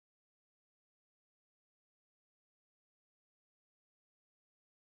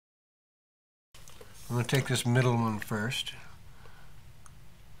I'm going to take this middle one first.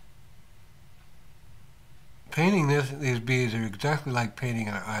 Painting these beads are exactly like painting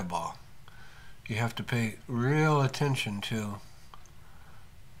an eyeball. You have to pay real attention to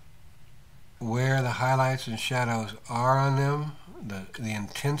where the highlights and shadows are on them, the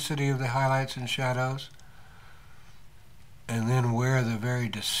intensity of the highlights and shadows, and then where the very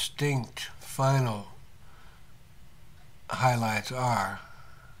distinct final highlights are.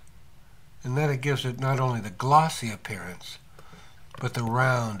 And then it gives it not only the glossy appearance, but the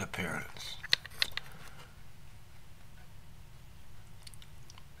round appearance.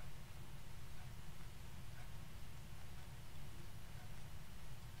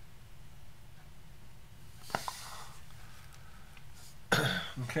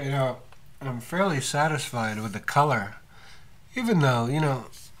 Okay, now I'm fairly satisfied with the color, even though, even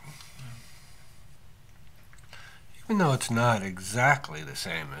though it's not exactly the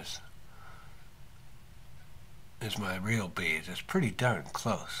same as my real beads. It's pretty darn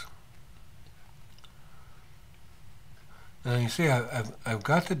close. Now you see I've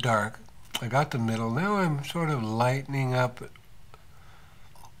got the dark, I got the middle. Now I'm sort of lightening up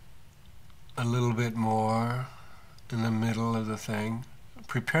a little bit more in the middle of the thing,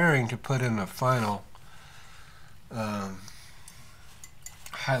 preparing to put in the final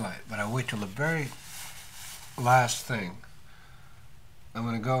highlight. But I'll wait till the very last thing. I'm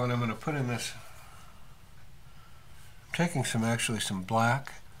going to go and I'm going to put in this, I'm taking some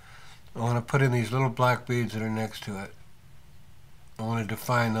black. I want to put in these little black beads that are next to it. I want to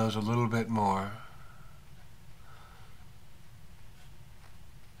define those a little bit more.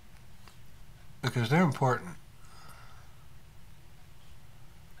 Because they're important.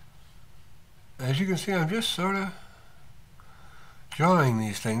 As you can see, I'm just sort of drawing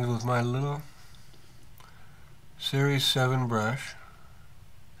these things with my little Series 7 brush.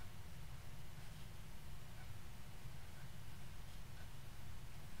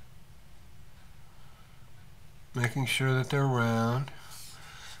 Making sure that they're round.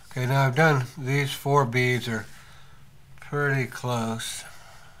 Okay, now I've done, these 4 beads are pretty close.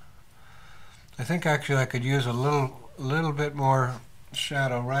 I think actually I could use a little bit more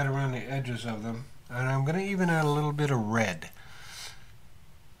shadow right around the edges of them. And I'm going to even add a little bit of red.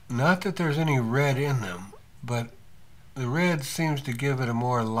 Not that there's any red in them, but the red seems to give it a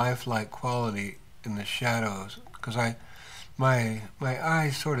more lifelike quality in the shadows, because my eye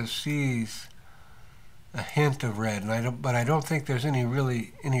sort of sees a hint of red, and but I don't think there's any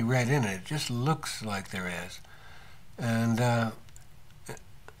red in it. It just looks like there is. And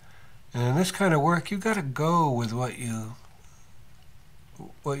in this kind of work, you got to go with what you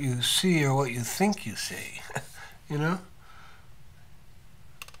see or what you think you see. You know?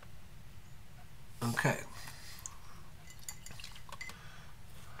 Okay.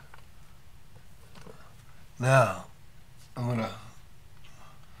 Now, I'm going to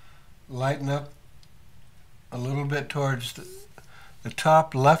lighten up a little bit towards the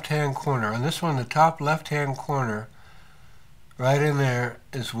top left-hand corner. On this one, the top left-hand corner, right in there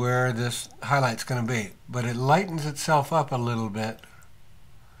is where this highlight's going to be. But it lightens itself up a little bit,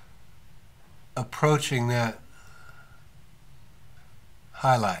 approaching that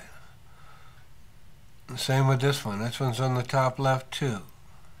highlight. The same with this one. This one's on the top left too.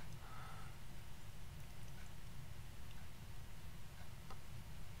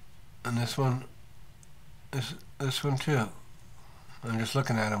 And this one too. I'm just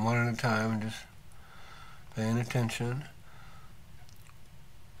looking at them one at a time and just paying attention.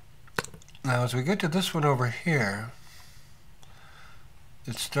 Now as we get to this one over here,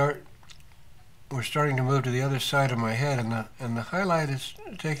 we're starting to move to the other side of my head, and the highlight is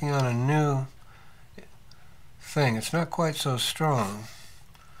taking on a new thing. It's not quite so strong.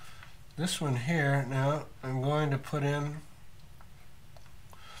 This one here, now I'm going to put in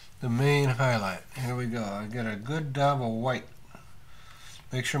the main highlight. Here we go. I get a good dab of white.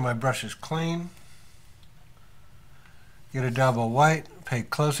 Make sure my brush is clean. Get a dab of white. Pay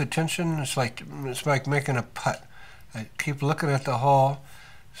close attention. It's like making a putt. I keep looking at the hole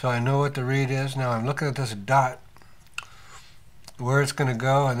so I know what the read is. Now I'm looking at this dot, where it's going to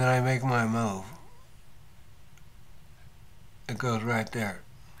go, and then I make my move. It goes right there.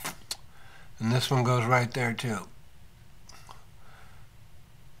 And this one goes right there too.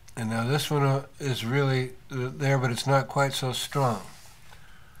 And now this one is really there, but it's not quite so strong.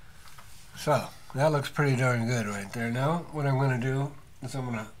 So that looks pretty darn good right there. Now what I'm going to do is I'm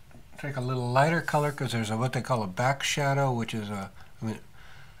going to take a little lighter color, because there's what they call a back shadow, which is a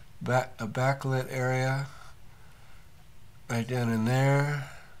backlit area right down in there,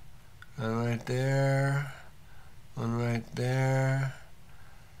 and right there, one right there,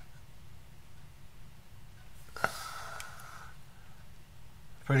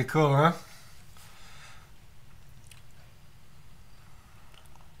 Pretty cool, huh?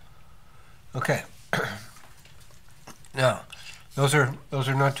 Okay. Now, those are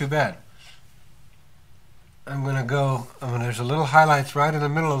not too bad. I'm gonna go. There's a little highlights right in the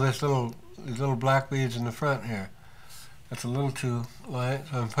middle of these little black beads in the front here. That's a little too light,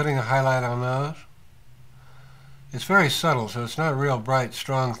 so I'm putting a highlight on those. It's very subtle, so it's not a real bright,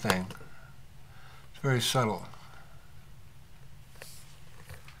 strong thing. It's very subtle.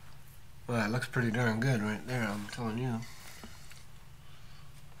 Well, it looks pretty darn good right there, I'm telling you.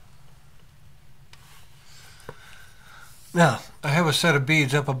 Now, I have a set of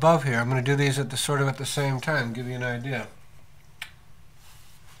beads up above here. I'm going to do these at the same time, give you an idea.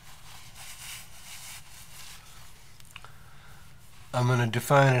 I'm going to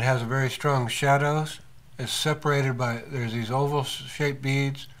define it has a very strong shadows. It's separated by, there's these oval shaped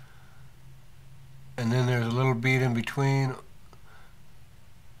beads, and then there's a little bead in between.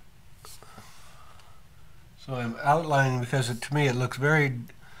 So I'm outlining because to me it looks there's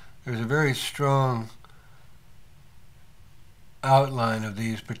a very strong outline of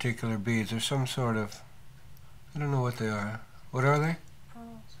these particular beads. There's some sort of, I don't know what they are. What are they?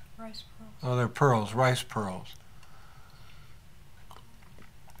 Pearls, rice pearls. Oh, they're pearls, rice pearls.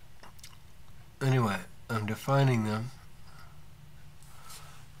 Anyway, I'm defining them.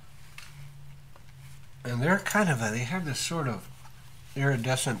 And they're they have this sort of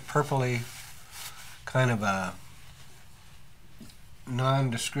iridescent purpley kind of a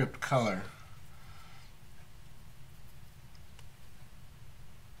nondescript color.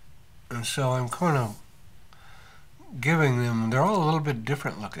 And so I'm kind of giving them, they're all a little bit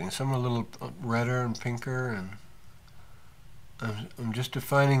different looking. Some are a little redder and pinker, and I'm just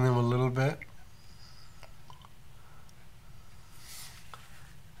defining them a little bit.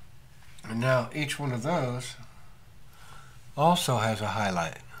 And now each one of those also has a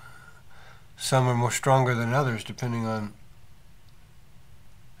highlight. Some are more stronger than others depending on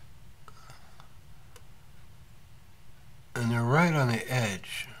and they're right on the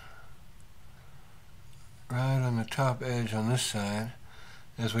edge. Right on the top edge on this side.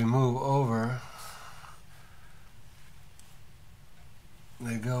 As we move over,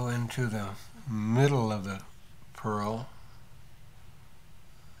 they go into the middle of the pearl.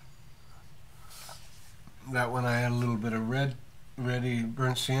 That one I add a little bit of reddy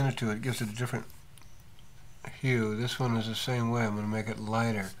burnt sienna to it. It gives it a different hue. This one is the same way. I'm going to make it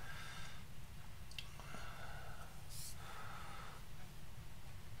lighter.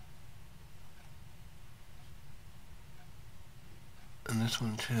 And this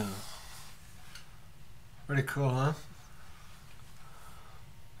one too. Pretty cool, huh?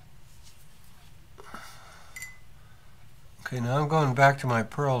 Okay, now I'm going back to my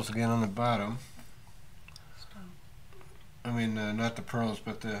pearls again on the bottom. Not the pearls,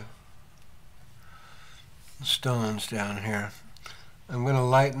 but the stones down here. I'm going to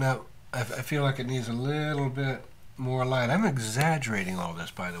lighten up. I feel like it needs a little bit more light. I'm exaggerating all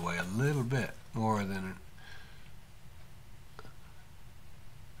this, by the way, a little bit more than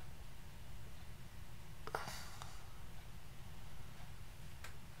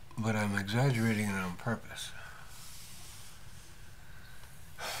but I'm exaggerating it on purpose.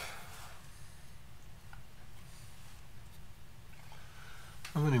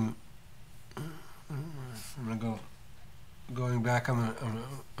 I'm going back. I'm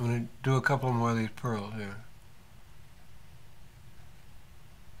gonna do a couple more of these pearls here.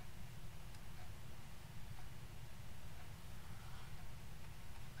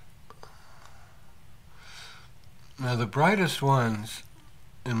 Now the brightest ones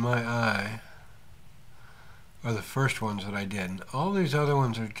in my eye are the first ones that I did. And all these other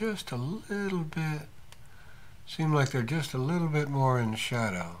ones are just a little bit, seem like they're just a little bit more in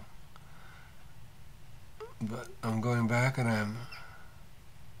shadow. But I'm going back and I'm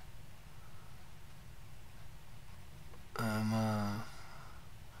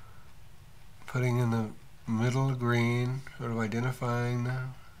putting in the middle green, sort of identifying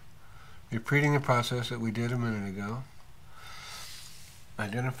them, repeating the process that we did a minute ago.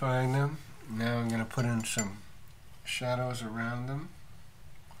 Identifying them. Now I'm going to put in some shadows around them.